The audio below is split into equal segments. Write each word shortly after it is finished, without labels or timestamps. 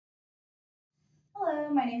Hello,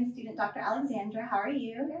 my name is student Dr. Alexandra. How are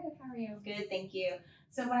you? Good, how are you? Good, thank you.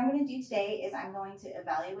 So what I'm going to do today is I'm going to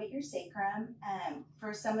evaluate your sacrum.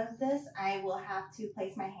 For some of this, I will have to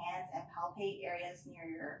place my hands and palpate areas near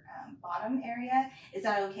your bottom area. Is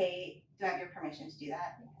that okay? Do I have your permission to do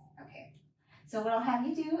that? Okay. So what I'll have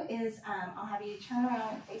you do is I'll have you turn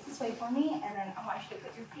around and face this way for me, and then I want you to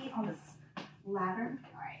put your feet on this ladder.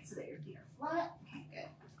 All right, so that your feet are flat. Okay,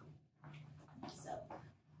 good. So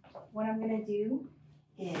what I'm going to do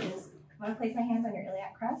is I'm going to place my hands on your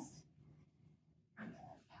iliac crest. I'm going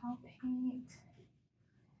to palpate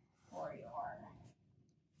for your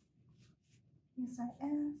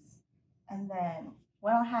USIS. And then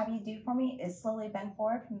what I'll have you do for me is slowly bend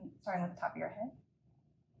forward, starting with the top of your head.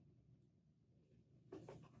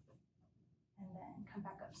 And then come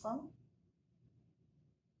back up slowly.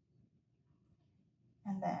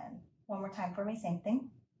 And then one more time for me, same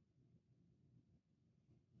thing.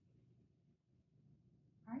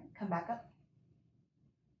 All right, come back up.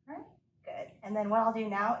 All right, good. And then what I'll do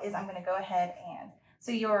now is I'm going to go ahead and,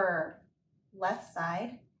 so your left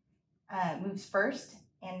side moves first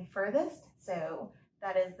and furthest. So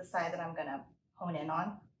that is the side that I'm going to hone in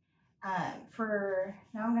on. Now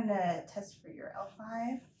I'm going to test for your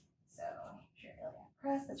L5. So here's your iliac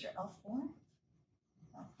crest, that's your L4.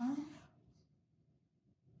 L5. All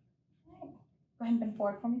right, go ahead and bend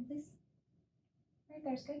forward for me, please. Right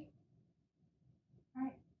there's good. All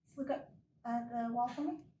right, let's look up at the wall for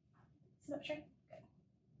me. Sit up straight. Good.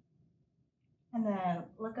 And then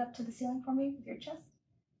look up to the ceiling for me with your chest.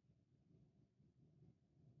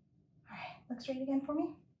 All right, look straight again for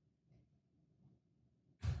me.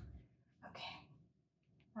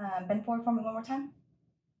 Okay. Bend forward for me one more time.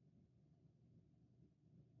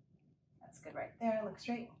 That's good right there. Look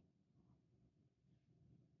straight.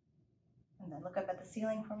 And then look up at the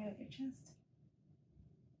ceiling for me with your chest.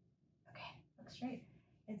 Okay, look straight.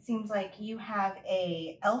 It seems like you have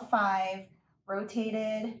a L5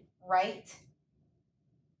 rotated right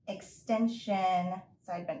extension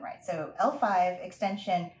side bend right. So L5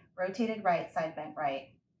 extension rotated right side bent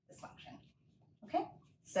right dysfunction. Okay,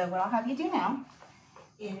 so what I'll have you do now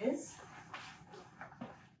is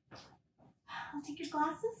I'll take your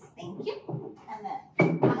glasses, thank you, and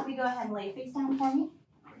then I'll have you go ahead and lay face down for me.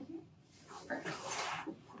 Perfect.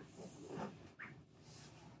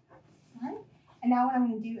 All right. And now what I'm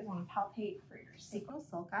going to do is I'm going to palpate for your sacral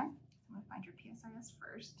sulci. I'm going to find your PSIS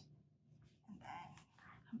first, and then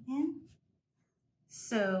come in.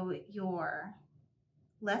 So your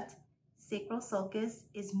left sacral sulcus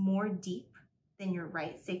is more deep than your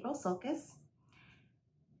right sacral sulcus.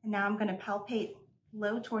 And now I'm going to palpate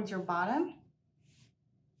low towards your bottom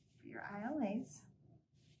for your ILAs.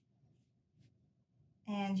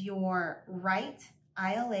 And your right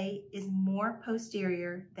ILA is more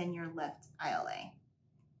posterior than your left ILA.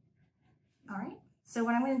 All right, so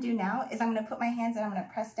what I'm going to do now is I'm going to put my hands and I'm going to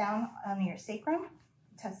press down on your sacrum,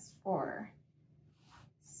 test for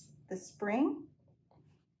the spring.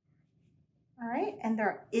 All right, and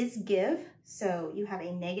there is give, so you have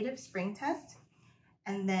a negative spring test.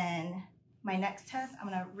 And then my next test, I'm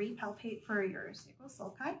going to repalpate for your sacral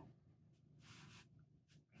sulci.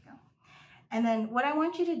 And then what I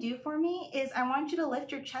want you to do for me is I want you to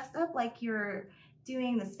lift your chest up like you're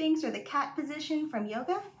doing the Sphinx or the cat position from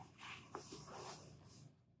yoga.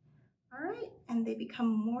 All right, and they become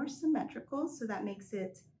more symmetrical, so that makes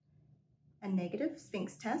it a negative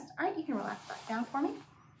Sphinx test. All right, you can relax back down for me.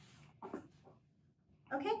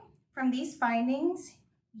 Okay, from these findings,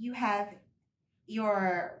 you have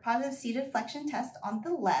your positive seated flexion test on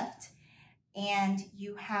the left, and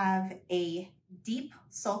you have a deep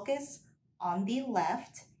sulcus on the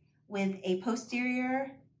left with a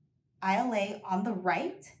posterior ILA on the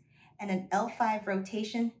right and an L5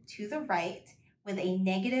 rotation to the right with a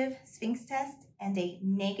negative Sphinx test and a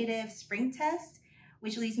negative spring test,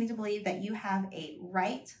 which leads me to believe that you have a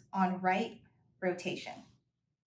right on right rotation.